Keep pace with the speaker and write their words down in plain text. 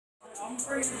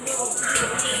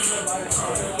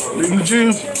Leaving the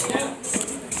gym.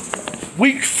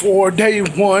 Week 4, day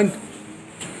 1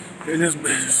 in this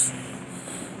business.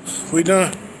 We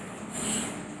done.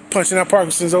 Punching out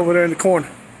Parkinson's over there in the corner.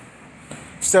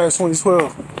 Started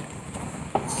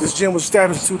 2012. This gym was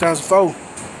established in 2004.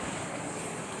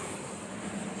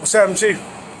 What's happening, Chief?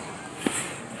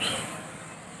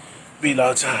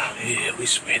 B-Log time. Yeah, we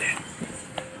spit it.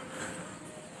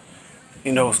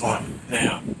 You know what's going on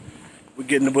now. We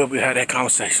get in the whip, we had that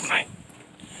conversation, like,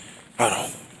 hold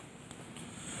on.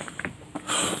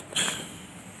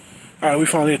 Alright, we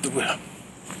finally hit the whip.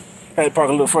 Had to park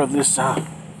a little further this time.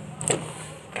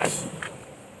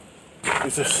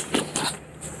 What's this?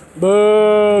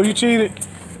 Boo, you cheated.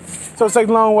 So take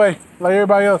the long way, like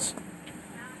everybody else.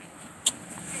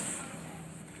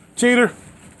 Cheater.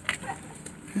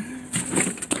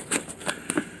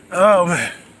 Oh,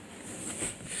 man.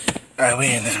 Alright,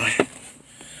 we in this, man.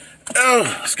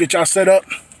 Oh, let's get y'all set up.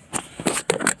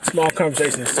 Small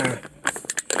conversation this time.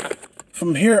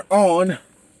 From here on,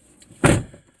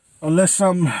 unless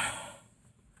something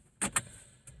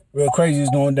real crazy is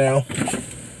going down,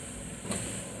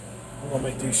 we're gonna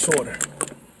make these shorter.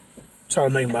 Try to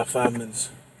make them about 5 minutes.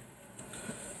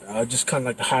 Just kind of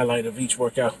like the highlight of each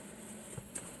workout.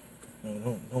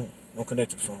 No, don't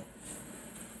connect to the phone.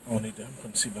 I don't need that. I'm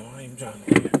gonna see, but I ain't trying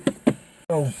to get it.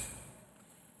 So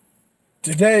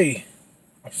today,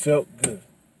 I felt good.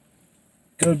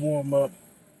 Good warm up.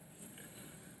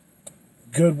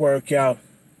 Good workout.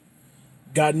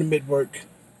 Got in the mid work.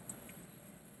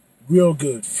 Real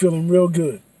good. Feeling real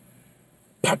good.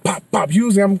 Pop, pop, pop.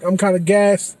 Usually I'm kind of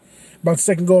gassed about the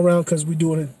second go around because we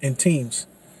do it in teams.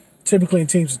 Typically in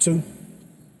teams of 2.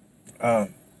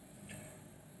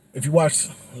 If you watch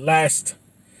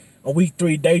on week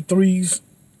 3, day 3's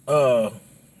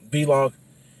vlog,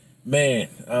 man,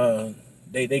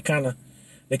 they kind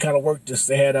of worked this.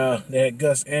 They had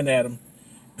Gus and Adam.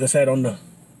 Gus had on the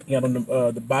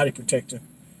body protector,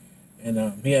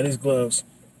 and he had his gloves.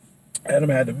 Adam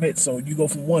had the mitts, so you go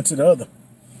from one to the other.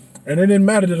 And it didn't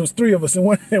matter that there was 3 of us. And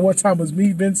one time it was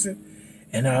me, Vincent,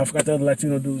 and I forgot the other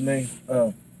Latino dude's name.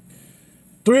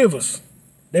 3 of us.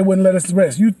 They wouldn't let us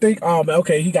rest. You think, oh man,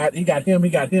 okay, he got him.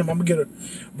 I'm gonna get it.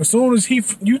 But as soon as you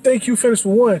think you finished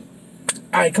with one,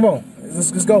 all right, come on,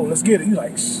 let's go, let's get it. You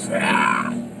like,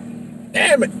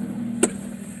 damn it,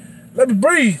 let me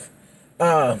breathe.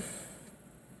 I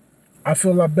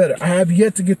feel a lot better. I have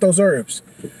yet to get those herbs.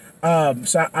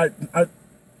 So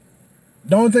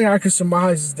the only thing I can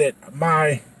surmise is that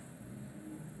my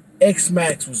X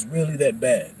max was really that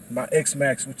bad. My X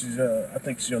max, which is I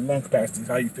think it's your lung capacity, is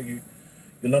how you figure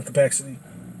your lung capacity,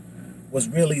 was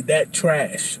really that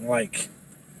trash. Like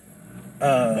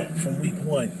from week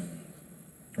 1,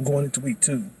 I'm going into week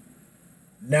 2.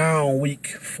 Now on week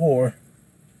 4,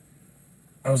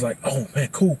 I was like, oh man,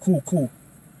 cool.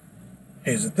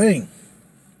 Here's the thing.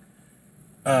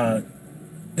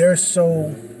 They're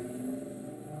so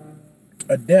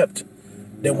adept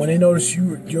that when they notice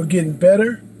you're getting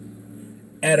better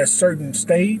at a certain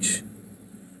stage,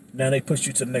 now they push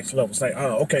you to the next level. It's like,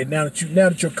 oh, okay, now that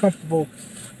you're comfortable,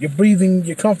 you're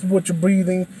comfortable with your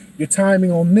breathing, your timing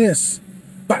on this,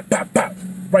 pop, pop, pop,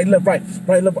 right, left, right,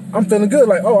 left. I'm feeling good.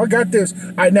 Like, oh, I got this.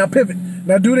 All right, now pivot.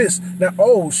 Now do this. Now,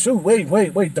 oh shoot, wait.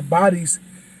 The body's,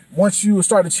 once you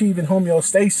start achieving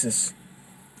homeostasis,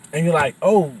 and you're like,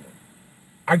 oh,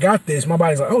 I got this. My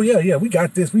body's like, oh yeah, we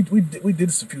got this. We did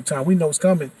this a few times. We know it's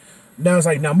coming. Now it's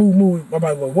like, now move. My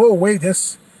body's like, whoa, wait,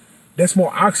 that's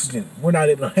more oxygen. We're not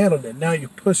able to handle that. Now you're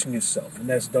pushing yourself, and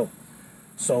that's dope.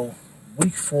 So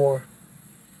week 4,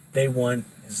 day 1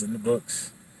 is in the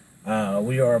books.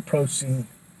 We are approaching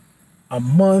a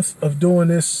month of doing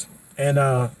this, and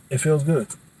it feels good.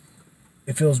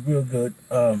 It feels real good.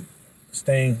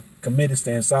 Staying committed,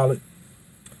 staying solid,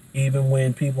 even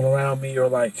when people around me are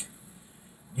like,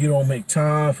 you don't make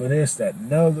time for this, that,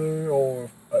 and another, or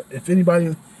if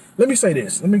anybody, let me say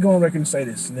this. Let me go on record and say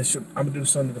this, and I'm gonna do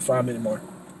this under the 5-minute mark.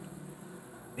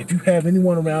 If you have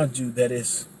anyone around you that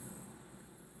is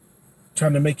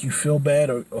trying to make you feel bad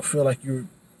or feel like you're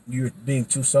being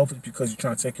too selfish because you're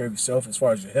trying to take care of yourself as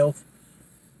far as your health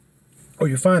or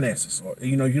your finances, or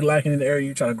you're lacking in the area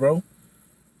you're trying to grow,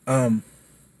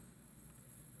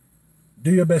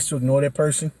 do your best to ignore that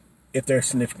person if they're a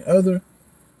significant other.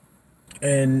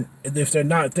 And if they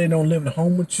don't live in a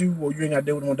home with you, or you ain't got to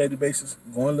deal with them on a daily basis,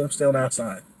 go and let them stay on the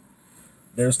outside.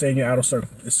 They'll stay in your outer circle.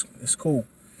 It's cool.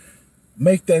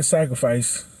 Make that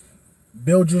sacrifice.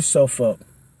 Build yourself up.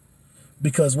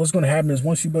 Because what's going to happen is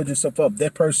once you build yourself up,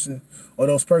 that person or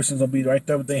those persons will be right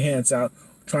there with their hands out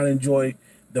trying to enjoy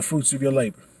the fruits of your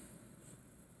labor.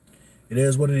 It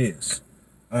is what it is.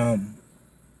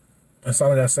 That's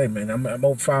all I gotta say, man. I'm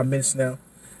over 5 minutes now.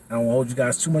 I don't want to hold you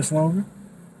guys too much longer.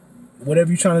 Whatever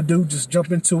you're trying to do, just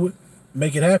jump into it.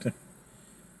 Make it happen.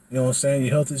 You know what I'm saying?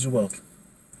 Your health is your wealth.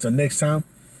 Until next time,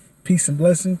 peace and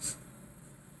blessings.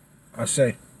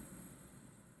 Ashe.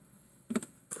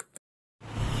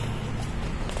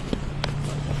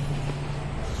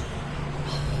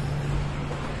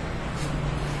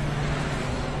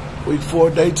 Week 4,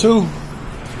 day 2.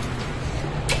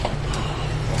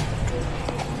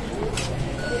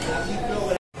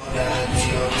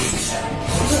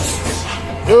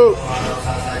 Yo.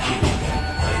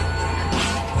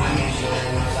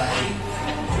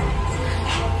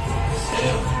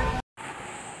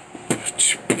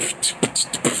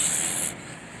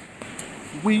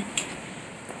 Week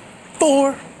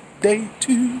 4, day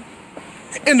 2.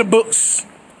 In the books.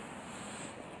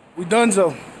 We done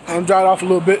so. I'm dried off a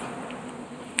little bit.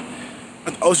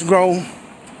 At the Ocean Grown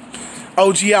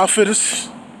OG Outfitters.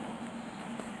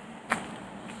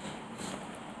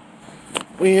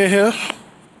 We in here.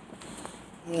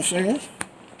 You know what I'm saying?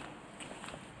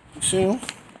 You see him?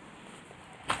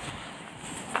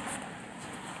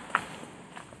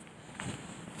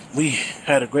 We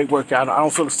had a great workout. I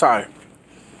don't feel as tired.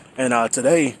 And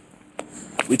today,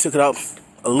 we took it up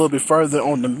a little bit further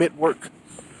on the mid work.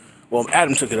 Well,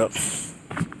 Adam took it up.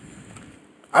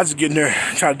 I just get in there,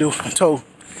 try to do a toe.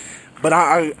 But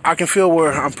I can feel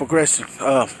where I'm progressing.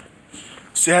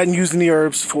 Still hadn't used any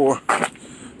herbs for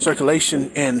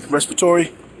circulation and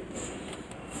respiratory.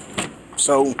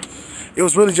 So it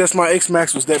was really just my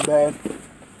X-Max was that bad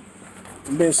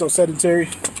from being so sedentary,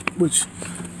 which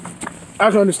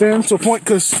I can understand to a point,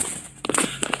 because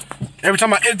every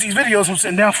time I edit these videos, I'm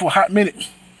sitting down for a hot minute.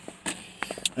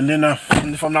 And then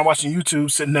if I'm not watching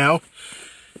YouTube, sitting down,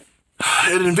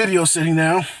 editing videos, sitting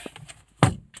down,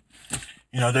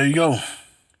 you know, there you go.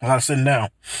 A lot of sitting down.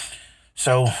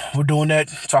 So we're doing that.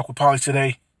 Talk with Polly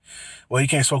today. Well, he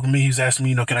can't smoke with me. He's asking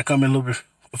me, you know, can I come in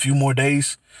a few more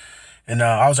days? And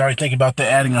I was already thinking about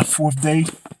that, adding a 4th day,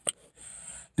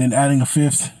 then adding a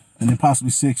 5th, and then possibly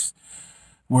 6th,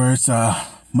 where it's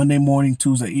Monday morning,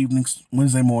 Tuesday evening,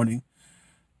 Wednesday morning,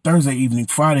 Thursday evening,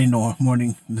 Friday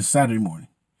morning, and then Saturday morning.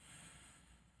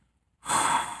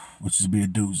 Which is be a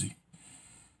doozy.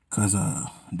 Because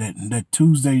that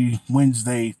Tuesday,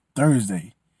 Wednesday,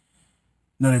 Thursday.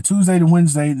 No, the Tuesday to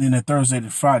Wednesday, and then the Thursday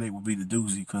to Friday will be the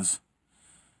doozy, because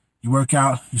you work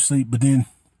out, you sleep, but then,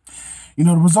 you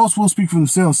know, the results will speak for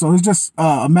themselves. So it's just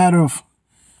a matter of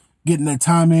getting that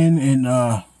time in and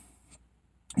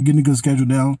getting a good schedule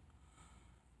down.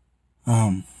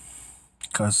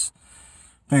 Because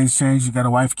things change. You got a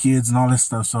wife, kids, and all that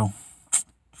stuff. So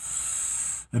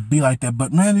it'd be like that.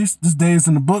 But man, this day is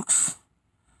in the books.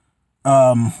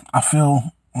 I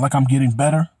feel like I'm getting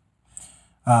better.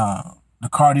 The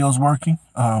cardio's working.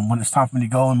 When it's time for me to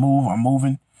go and move, I'm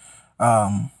moving.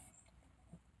 I'm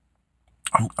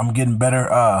getting better.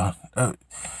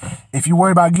 If you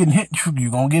worry about getting hit,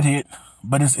 you're gonna get hit.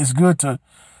 But it's good to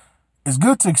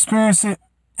experience it.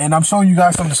 And I'm showing you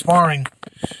guys some of the sparring,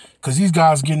 because these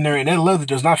guys getting there, and that leather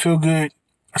does not feel good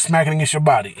smacking against your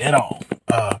body at all.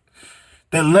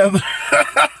 That leather,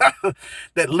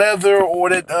 that leather, or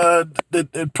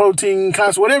that protein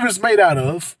concept, whatever it's made out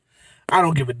of, I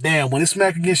don't give a damn. When it's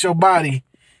smacking against your body,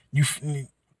 you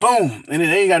boom, and it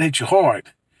ain't gotta hit you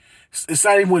hard. It's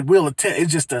not even with real intent.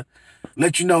 It's just to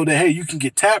let you know that, hey, you can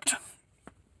get tapped.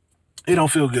 It don't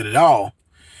feel good at all.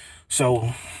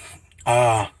 So,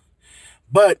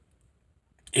 but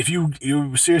if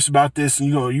you're serious about this,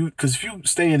 and because if you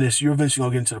stay in this, you're eventually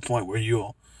gonna get into the point where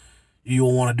you'll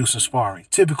want to do some sparring.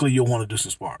 Typically, you'll want to do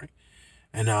some sparring,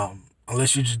 and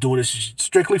unless you're just doing this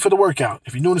strictly for the workout.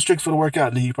 If you're doing it strictly for the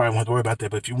workout, then you probably won't have to worry about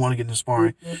that. But if you want to get into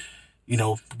sparring, you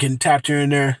know, getting tapped here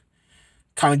and there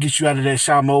kind of gets you out of that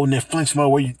shy mode and that flinch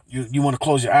mode where you want to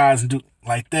close your eyes and do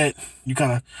like that. You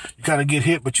kind of get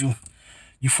hit, but you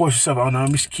force yourself. Oh no,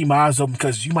 let me keep my eyes open,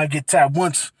 because you might get tapped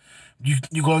once.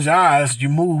 You close your eyes, you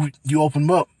move, you open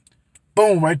them up,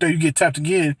 boom, right there, you get tapped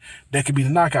again. That could be the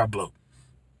knockout blow.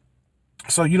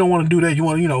 So you don't want to do that. You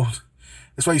want to, you know,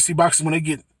 that's why you see boxers when they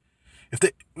get,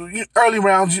 early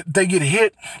rounds, they get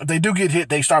hit. If they do get hit,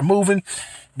 they start moving,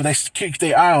 but they keep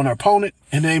their eye on their opponent,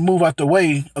 and they move out the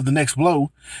way of the next blow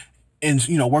and,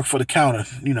 you know, work for the counter,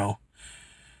 you know.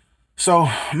 So,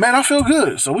 man, I feel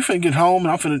good. So we finna get home,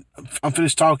 and I'm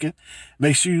finished talking.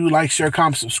 Make sure you like, share,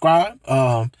 comment, subscribe.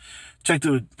 Check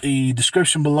the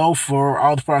description below for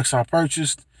all the products I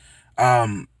purchased.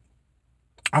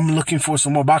 I'm looking for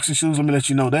some more boxing shoes. Let me let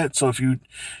you know that. So if you're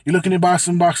looking to buy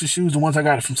some boxing shoes, the ones I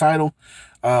got from Tidal,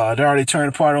 they're already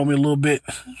turned apart on me a little bit.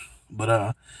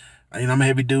 But You know, I'm a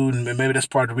heavy dude, and maybe that's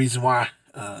part of the reason why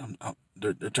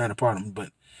they're trying to part them. But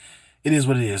it is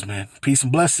what it is, man. Peace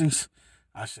and blessings,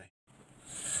 I say.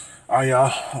 All right, y'all.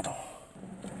 Hold on.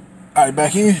 All right,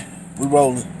 back in. We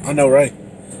rolling. I know, right?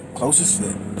 Close as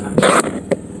shit.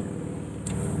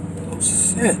 Close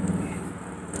as shit.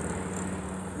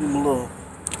 Give him a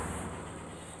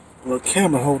little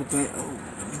camera holder thing. Oh,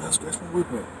 let me not scratch my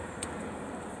whip up.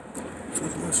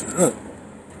 Scratch my shit up.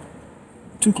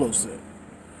 Too close to that.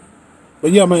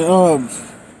 But yeah, man,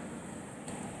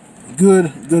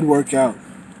 good workout.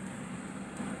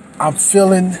 I'm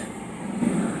feeling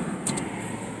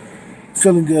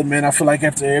good, man. I feel like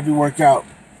after every workout,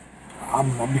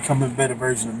 I'm becoming a better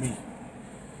version of me.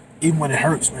 Even when it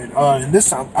hurts, man. And this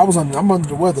time, I'm under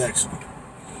the weather, actually.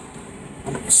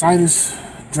 Sinus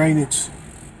drainage.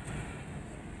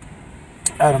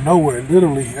 Out of nowhere,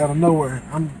 literally out of nowhere.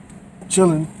 I'm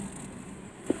chilling.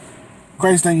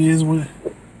 Crazy thing is, when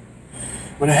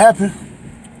it happened,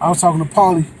 I was talking to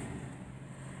Paulie,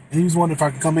 and he was wondering if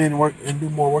I could come in and work and do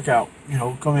more workout. You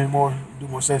know, come in more, do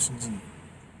more sessions, and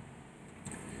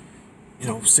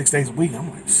 6 days a week. I'm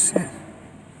like, shit.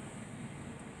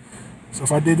 So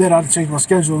if I did that, I'd have to change my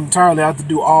schedule entirely. I have to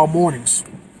do all mornings,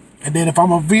 and then if I'm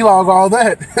gonna vlog all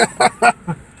that,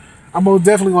 I'm most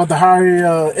definitely going to hire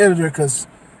an editor, because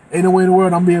ain't no way in the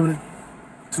world I'm gonna be able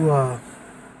to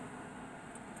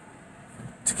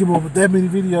keep up with that many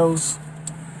videos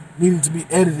needing to be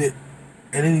edited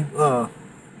at any I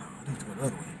need to go the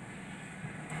other way.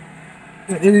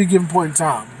 At any given point in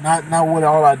time. Not what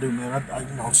all I do, man.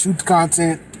 I shoot the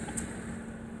content,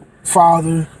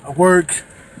 father, I work.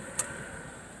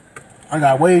 I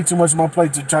got way too much on my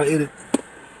plate to try to edit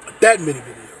that many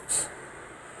videos.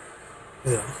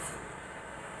 Yeah.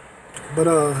 But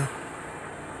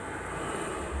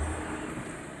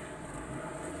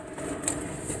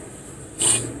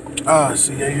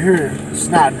see, yeah, you hear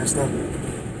snotting and stuff.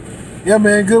 Yeah,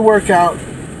 man, good workout.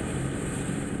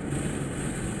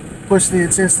 Push the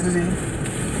intensity.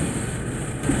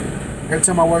 Every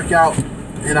time I work out,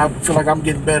 and I feel like I'm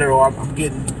getting better, or I'm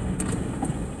getting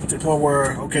to the point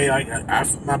where, okay,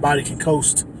 my body can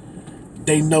coast.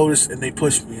 They notice and they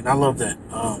push me, and I love that.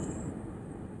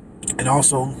 And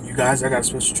also, you guys, I got a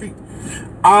special treat.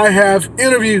 I have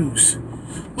interviews.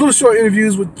 Little short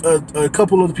interviews with a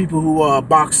couple of the people who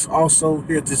box also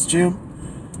here at this gym.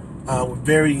 With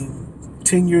varying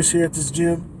tenures here at this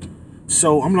gym.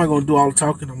 So I'm not going to do all the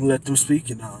talking. I'm going to let them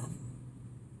speak, and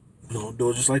we're going to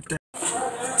do it just like that.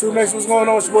 Two next, what's going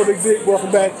on? It's your boy Big Vic.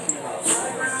 Welcome back.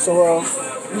 So,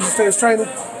 he's a fitness trainer.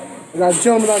 We got a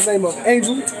gentleman by the name of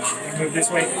Angel. Move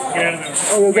this way. Get out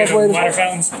of the water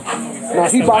fountains. Now,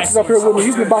 he boxes up here with me.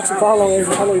 He's been boxing for how long,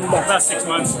 Angel? How long have you been boxing? About 6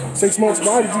 months. 6 months.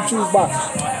 Why did you choose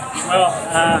boxing? Well,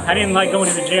 I didn't like going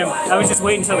to the gym. I was just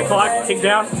waiting until the clock ticked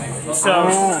down. So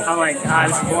I'm like,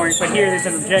 this is boring. But here, there's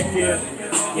an objective.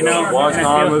 Watch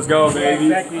time, let's go, baby.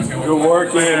 Exactly. Good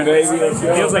work in, baby. Let's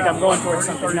go. It feels like I'm going towards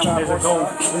something. There's a goal.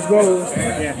 Let's go.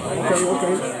 Yeah.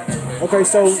 Okay,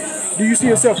 so do you see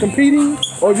yourself competing,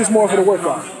 or just more for the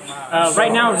workout?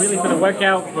 Right now, really for the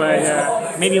workout,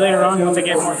 but maybe later on, once I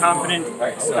get more confident,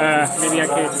 maybe I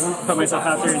could put myself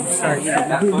out there and start,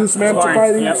 do some amateur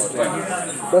fighting. Yep.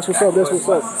 That's what's up. That's what's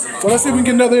up. So let's see if we can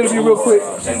get another interview real quick.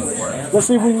 Let's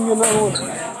see if we can get another one.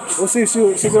 Let's see if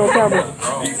she'll get on camera.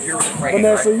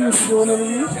 Vanessa, you should do an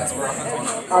interview.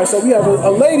 All right, so we have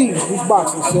a lady who's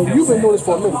boxing. So you've been doing this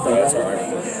for a minute, right?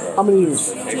 How many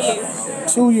years? 2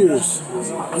 years. 2 years.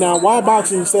 Now, why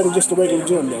boxing instead of just the regular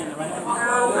gym, though? I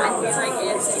feel like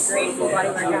it's a great full body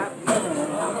workout.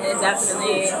 It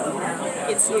definitely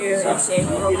gets you in shape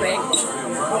real quick,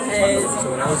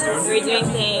 because we're doing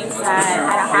things at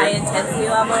a high intensity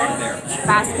level,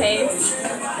 fast paced,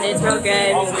 and it's real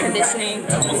good. Conditioning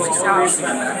is strong.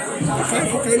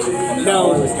 Okay.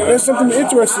 Now, there's something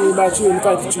interesting about you in the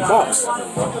fact that you box.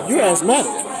 You're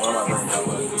asthmatic.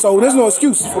 So there's no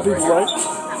excuse for people, right?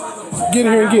 Get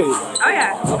in here and get it. Oh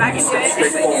yeah, if I can do it.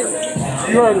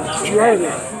 You heard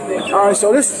it. All right,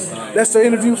 so that's the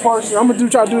interview portion. I'm gonna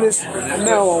try to do this from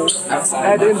now on.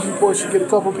 At the interview portion, get a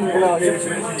couple people out here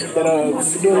that are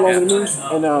doing along with me.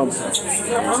 And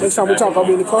next time we talk, I'll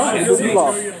be in the car and do the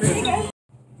vlog.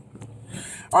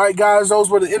 All right, guys, those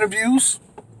were the interviews.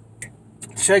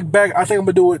 Check back. I think I'm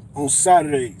gonna do it on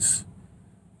Saturdays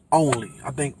only.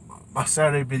 I think my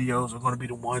Saturday videos are gonna be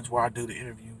the ones where I do the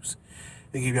interviews.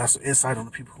 They give y'all some insight on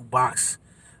the people who box.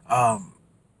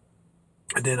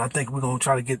 And then I think we're going to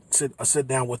try to get a sit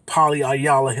down with Paulie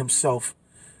Ayala himself,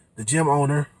 the gym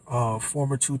owner,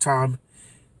 former 2-time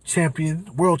champion,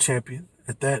 world champion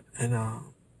at that. And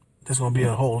that's going to be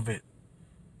a whole event.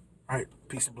 All right.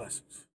 Peace and blessings.